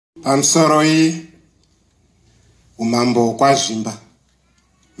Pamsoroi umambo kwa Zvimba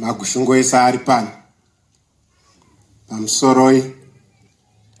magushungo esa ari pano. Pamsoroi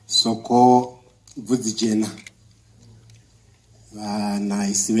soko bvudzi jena vana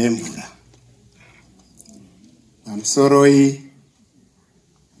isi vemvura. Pamsoroi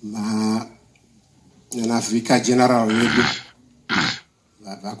navhika general wedu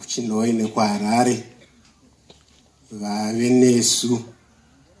vabva kuChinoi nekuHarare vave nesu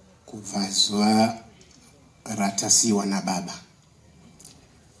kubva zuva ratasiwa nababa.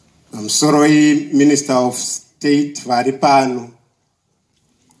 Pamsoroi Minister of State vari pano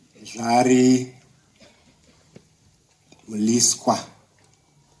zvari Muliswa.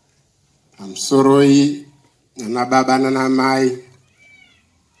 Pamsoroi nana baba nana mai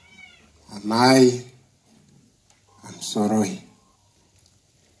amai. Pamsoroi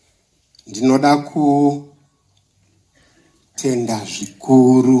ndinoda kutenda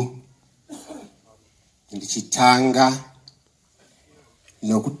zvikuru ndichitanga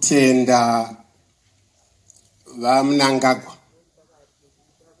nokutenda vaMnangagwa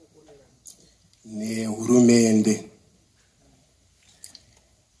nehurumende.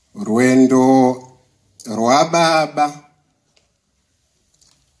 Rwendo rwababa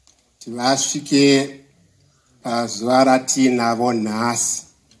tivasvike pazuva ratinavo nhasi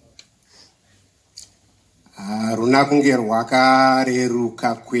haruna kunge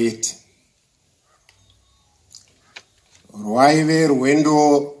rwakareruka kwete. Rwaive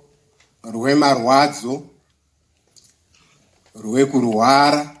rwendo rwemarwadzo,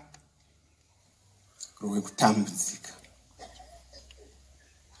 rwekurwara, rwekutambudzika.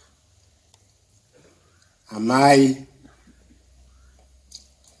 Amai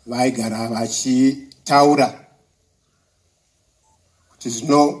vaigara vachitaura kuti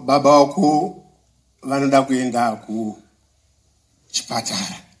zvino baba wako vanoda kuenda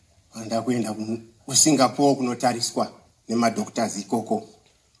kuchipatara, vanoda kuenda kuSingapore kunotariswa nemadoctors ikoko.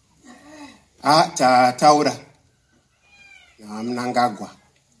 Tataura naMnangagwa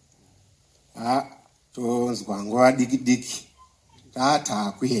tonzwa nguva diki diki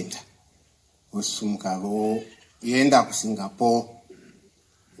takuenda vosumuka voenda kuSingapore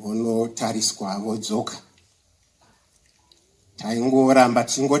vonotariswa vodzoka. Taingoramba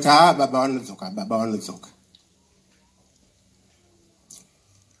tichingoti baba vanodzoka, baba vanodzoka.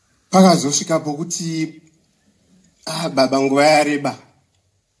 Pakazosvika pokuti baba nguva yareba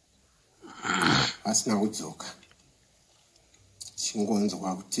vasina kudzoka.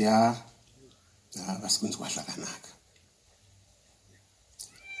 Chingonzwa kuti vasi kunzwa zvakanaka.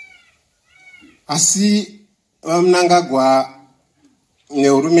 Asi vaMnangagwa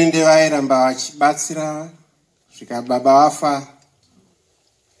nehurumende vairamba vachibatsira. Svika baba vafa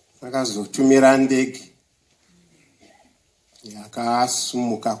vakazotumira ndege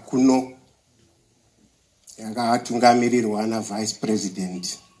yakasumuka kuno yakatungamirirwa naVice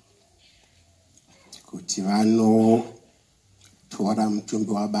President kuti vanotora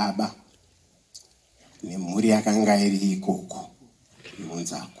mutumbi wababa nemhuri yakanga iri ikoko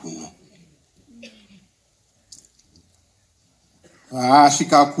inonza kuno.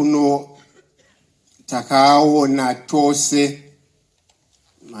 Vasvika kuno takaona tose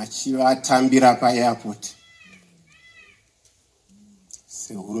machivatambira paairport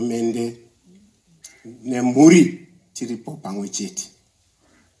sehurumende nemhuri tiripo pamwe chete.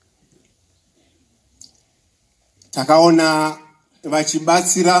 Takaona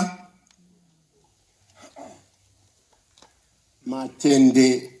vachibatsira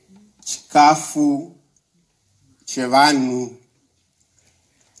matende, chikafu chevanhu,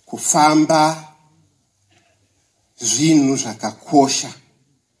 kufamba, zvinhu zvakakosha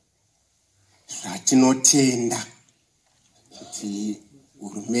zvatinotenda kuti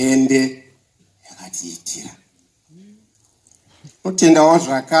hurumende yakatiitira. Notendawo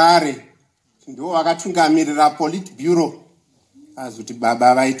zvakare ndo vakatungamirira Politburo kuti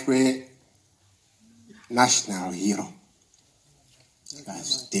baba vaitwe national hero.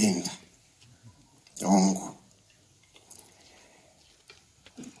 Akazvitenda ongo.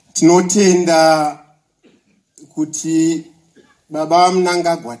 Tinotenda kuti baba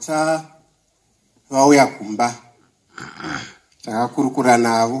vaMnangagwa vauya kumba takakurukura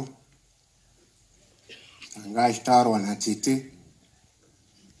navo, anga achitaurwa natete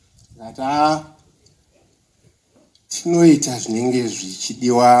ngati tinoita zvinenge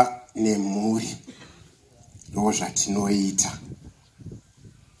zvichidiwa nemhuri, ndo zvatinoita.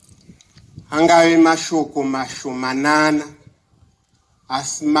 Angave mashoko mashomanana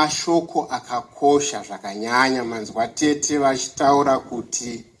asi mashoko akakosha zvakanyanya. Manzwa tete vachitaura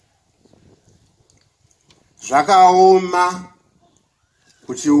kuti zvakaoma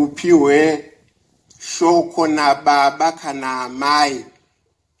kuti upiwe shoko nababa kana amai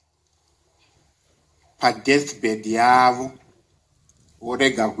padeathbed yavo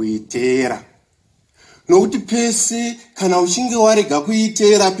worega kuiteera. Nokuti pese kana uchinge warega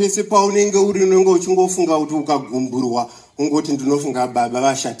kuiteera, pese paunenge uri unenge uchingofunga kuti ukagumburwa ungoti ndinofunga baba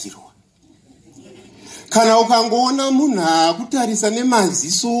vashatirwa. Kana ukangoona munhu akutarisa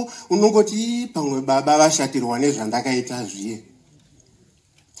nemaziso unongoti pamwe baba vashatirwa nezvandakaita zviye.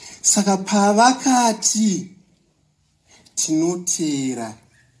 Saka pavakati tinoteera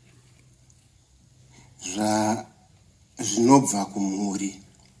zvinobva kumhuri,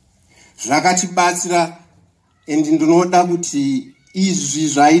 zvakatibatsira. Endi ndinoda kuti izvi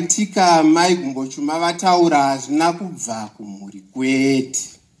zvaitika amai kumbochuma vataura hazvina kubva kumhuri kwete,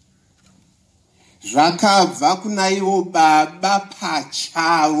 zvakabva kuna ivo baba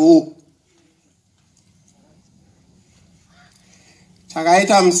pachavo.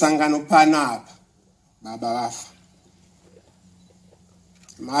 Takaita musangano panapa, baba vafa,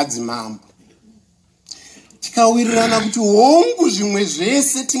 madzimambo, tikawirirana kuti hongu zvimwe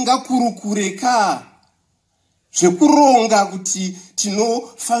zvese tingakurukureka zvekuronga kuti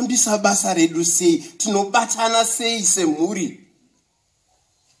tinofambisa basa redu sei, tinobatana sei semhuri.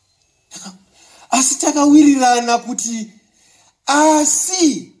 Asi takawirirana kuti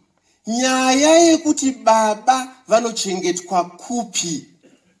asi nyaya yekuti baba vanochengetwa kupi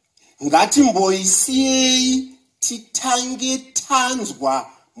ngatimboisiyei titange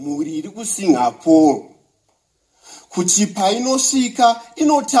tanzwa mhuri iri kuSingapore kuti painosvika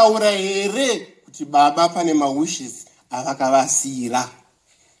inotaura here kuti baba pane mawishes avakavasira.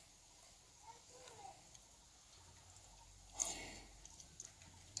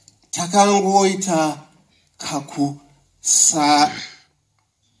 Takangoita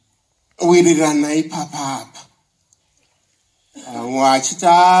kakusawirirana ipapapa. Vamwe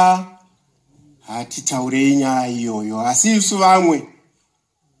vachita hatitaurei nyaya iyoyo, asi isu vamwe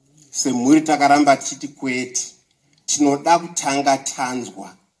semhuri takaramba tichiti kwete, tinoda kutanga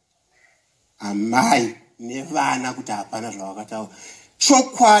tanzwa amai nevana kuti hapana zvavakataura.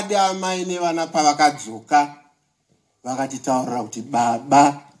 Chokwadi amai nevana pavakadzoka vakatitaurira kuti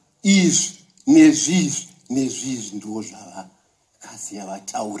baba izvi nezvizvi nezvizvi ndo zvavakaziya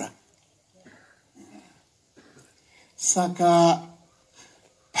vataura. Saka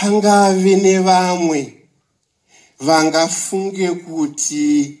pangave nevamwe vangafunge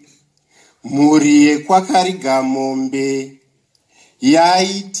kuti mhuri yekwakarigamombe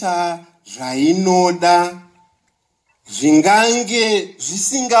yaita zvainoda zvingange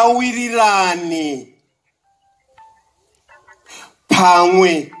zvisingawirirane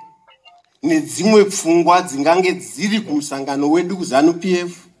pamwe nedzimwe pfungwa dzingange dziri kumusangano wedu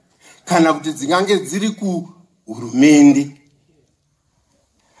kuZANU-PF kana kuti dzingange dziri kuhurumende.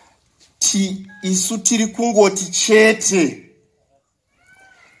 Isu tiri kungoti chete,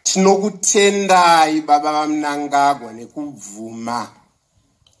 tinokutendai baba vaMnangagwa nekubvuma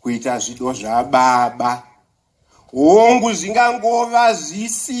kuita zvido zvababa. Hongu zvingangova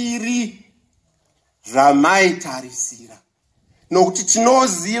zvisiri zvamaitarisira, nokuti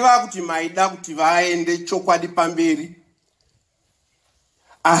tinoziva kuti maida kuti vaende chokwadi pamberi,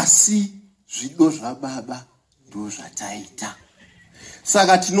 asi zvido zvababa ndo zvataita.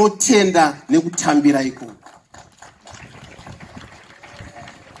 Saka tinotenda nekutambira ikoko.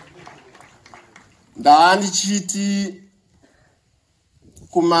 Ndandichiti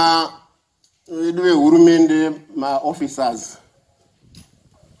kuma vedu vehurumende maofficers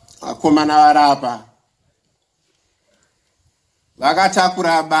akomana varapa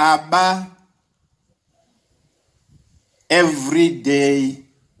vakatakura baba every day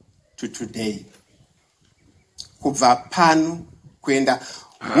to today, kubva pano kuenda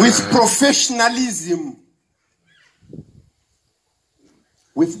with professionalism,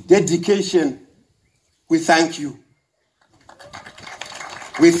 with dedication. We thank you.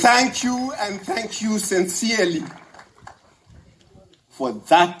 We thank you and thank you sincerely for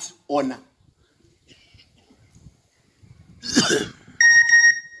that honor.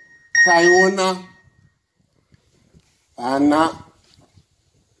 Taiona Anna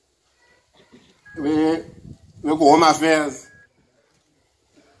we go Home Affairs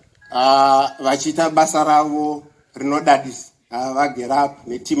vachita basa ravo rinodadisa, vagera up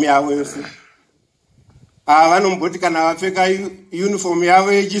netimu yavo yose. Vanomboti kana vapfeka uniform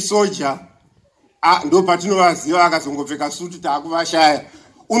yavo yechisoja ndo patinovaziva, vakazongopfeka suti taakuvashaya.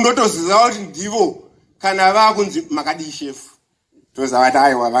 Undotoziva kuti ndivo kana vakunzi makadii shefu, toziva kuti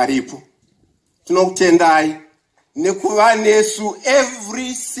aiwa varipo. Tinokutendai nekuva nesu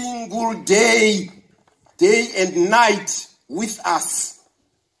every single day and night with us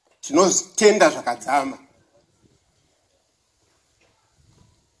tinozitenda zvakadzama.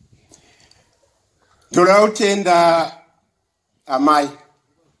 Ndoda kutenda amai.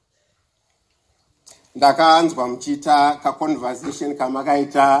 Ndakanzwa muchiita conversation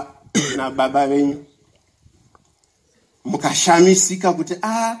kamakaita nababa venyu. Mukashamisika kuti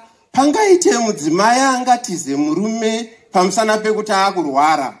pangaite mudzimai angatize murume pamusana pekuti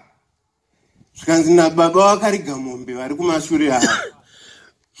akurwara. Zvikanzi nababa vakariga mombe vari kumashure avo.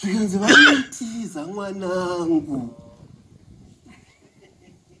 Zvikanzi vanotiza mwanangu.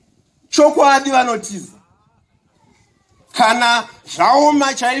 Chokwadi vanotiza. Kana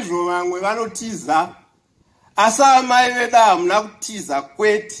zvaoma chaizvo vamwe vanotiza, asi amai vedu hamuna kutiza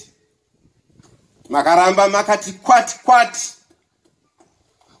kwete. Makaramba makati kwati kwati.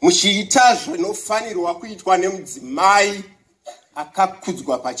 Muchiita zvinofanirwa kuitwa nemudzimai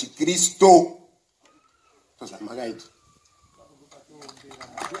akakudzwa pachiKristo. Zvamakaita.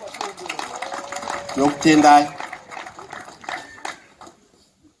 Tinokutendai.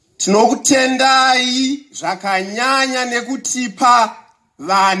 Tinokutendai zvakanyanya nekutipa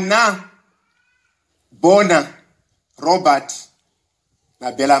vana Bona, Robert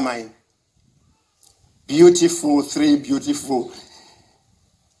na Bellarmine. Beautiful, three beautiful.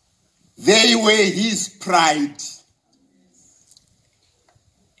 They were his pride.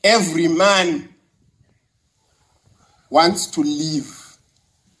 Every man wants to live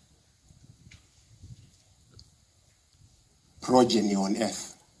progeny on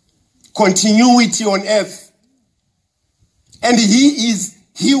earth, continuity on earth. And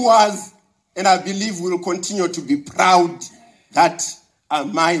he was, and I believe will continue to be proud that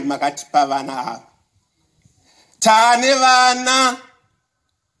amai makatipa vana. Tane vana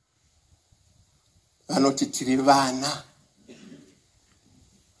vanoti tiri vana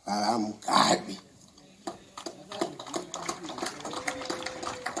vava Mugabe.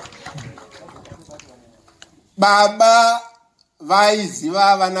 Baba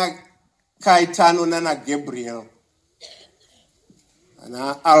vaiziva vana Kaitano nana Gabriel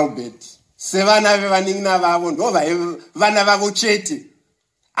na Albert sevana vevaning'ina vavo ndo vana vavo chete,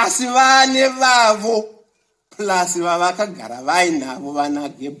 asi vane vavo plus vavakagara vainavo vana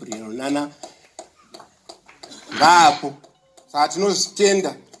Gabriel nana vapo. Saka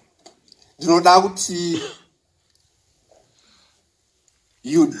tinozitenda. Ndinoda kuti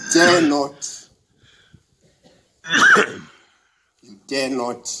you dare not you dare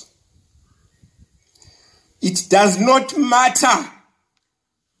not. It does not matter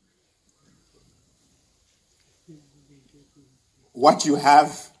what you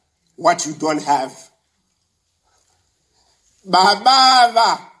have, what you don't have.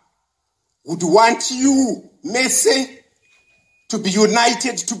 Baba would want you, Messi, to be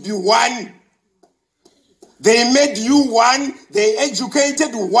united, to be one. They made you one, they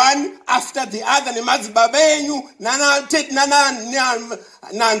educated one after the other. Nemadzibabenyu,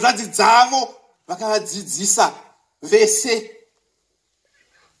 nanzadzi dzavo, vakavadzidzisa vese.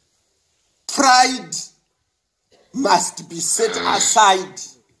 Pride must be set aside.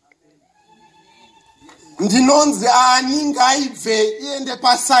 Ndinonzi ani ngaibve iende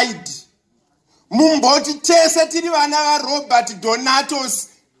paside. Mumboti tese tiri vana va Robert Donatos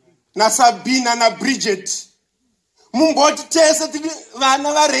na Sabina na Bridget. Mumboti tese tiri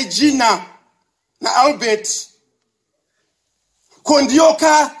vana va Regina na Albert.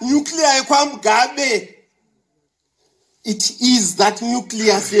 Kondioka nuclear ekwa Mugabe. It is that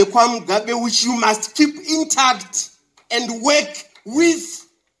nucleus ekwa Mugabe which you must keep intact and work with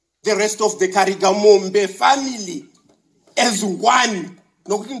the rest of the Karigamombe family as one.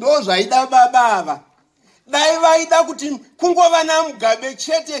 Nokuti ndo zvaida baba. Dai vaida kuti kungova na Mugabe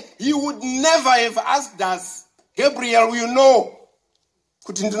chete, he would never have asked us. Gabriel, you know,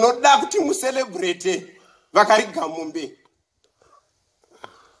 kuti ndinoda kuti mu celebrate vakarigamombe.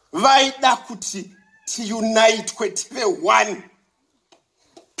 Vaida kuti ti unite kwetive one.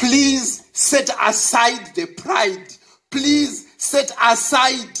 Please set aside the pride. Please set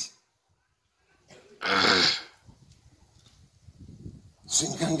aside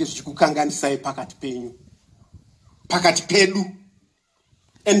zvingange zvichikukanganisai pakati penyu, pakati pedu,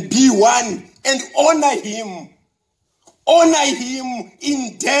 and be one and honor him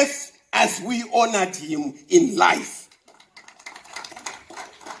in death as we honored him in life.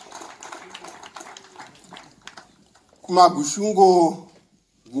 Kumagushungo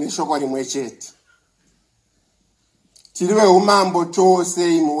neshoko rimwe chete. Tiri veumambo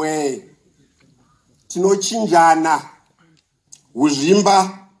tose imwe. Tinochinjana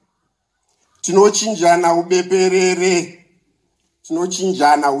Zvimba, tinochinjana ubeperere,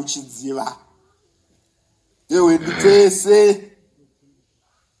 tinochinjana uchidziva. Yewe tese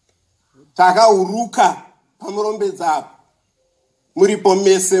takauruka pamurombedza apa muripo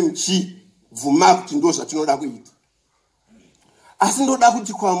mese muchibvuma kuti ndo zvatinoda kuita. Asi ndoda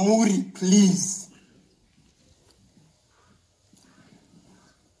kuti kwamuri, please,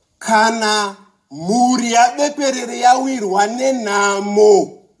 kana mhuri yabeperere yawirwa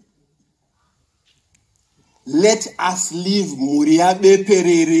nenhamo, let us leave mhuri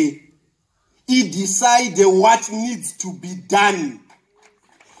yabeperere decide what needs to be done.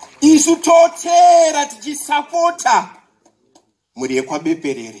 Isu totera tichisapota mhuri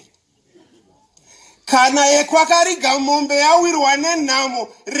yekwabeperere. Kana yekwakariga mombe yawirwa nenhamo,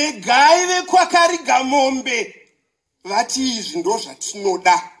 regai vekwakariga mombe vati izvi ndo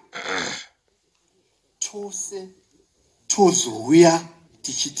zvatinoda. Tose tozouya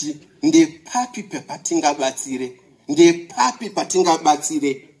tichiti ndepapi pepatingabatsire, ndepapi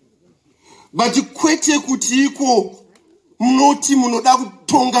patingabatsire. But kwete kuti iko munoti munoda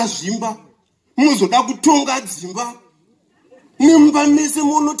kutonga Zvimba, munozoda kutonga Dzimba, nimba mese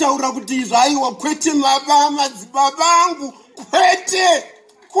munotaura kuti izvo aiwa kwete madzibaba angu,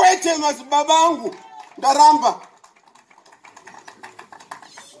 kwete madzibaba angu, ndaramba.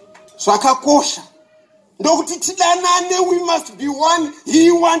 Zvakakosha ndokuti tidanane, we must be one.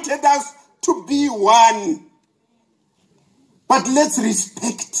 He wanted us to be one. But let's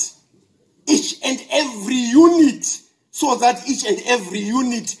respect each and every unit so that each and every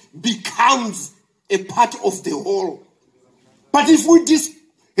unit becomes a part of the whole. But if we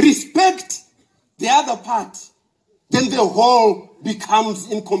disrespect the other part, then the whole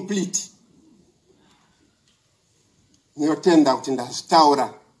becomes incomplete. Niyotenda kuti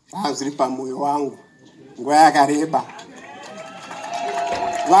ndazvitaura zvazviri pamoyo wangu nguva yakareba.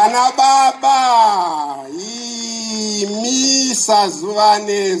 Vana baba, misa zuva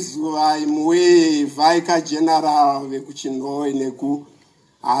nezuva imwe vaika general vekuchinhoi neku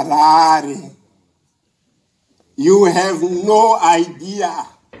Harare. You have no idea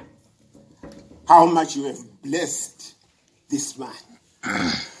how much you have blessed this man.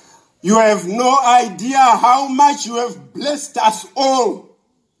 You have no idea how much you have blessed us all,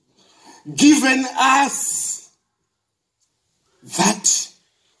 given us that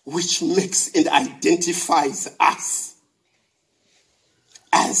which makes and identifies us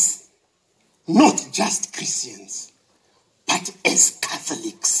as not just Christians, but as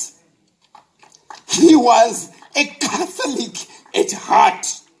Catholics. He was a Catholic at heart.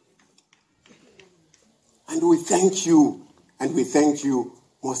 And we thank you, and we thank you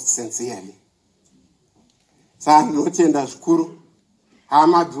most sincerely. Saka ndinotenda zvikuru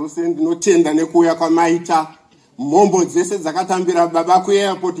hama dzose, ndinotenda nekuuya kwamaita, mhombo dzese dzakatambira baba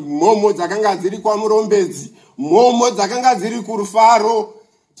kuairport, mhombo dzakanga dziri kwamurombedzi, mhombo dzakanga dziri kurufaro.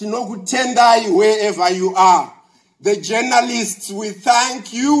 Tinokutendai wherever you are. The journalists, we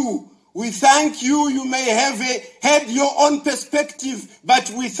thank you. We thank you. You may have had your own perspective, but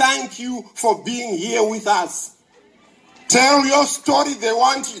we thank you for being here with us. Tell your story the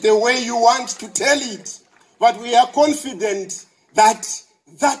way you want to tell it. But we are confident that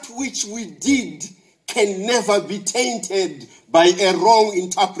that which we did can never be tainted by a wrong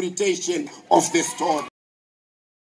interpretation of the story.